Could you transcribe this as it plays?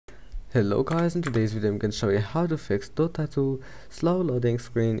Hello guys, in today's video I'm going to show you how to fix Dota 2 slow loading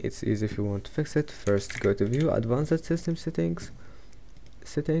screen. It's easy. If you want to fix it, first go to View, Advanced System Settings,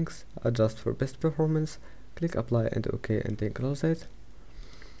 Adjust for best performance, click Apply and OK, and then close it.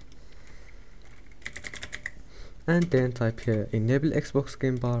 And then type here Enable Xbox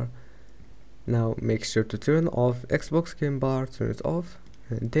Game Bar. Now make sure to turn off Xbox Game Bar, turn it off,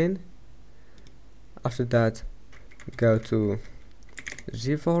 and then after that go to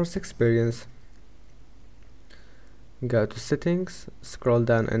GeForce Experience, go to Settings, scroll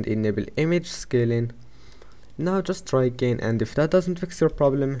down and enable Image Scaling. Now just try again, and if that doesn't fix your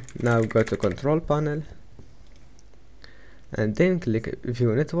problem, now go to Control Panel and then click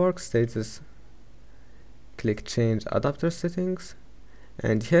View Network Status, click Change Adapter Settings,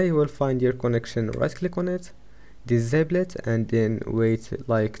 and here you will find your connection. Right click on it, disable it, and then wait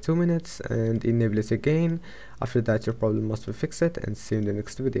like 2 minutes and enable it again. After that your problem must be fixed, and see you in the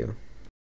next video.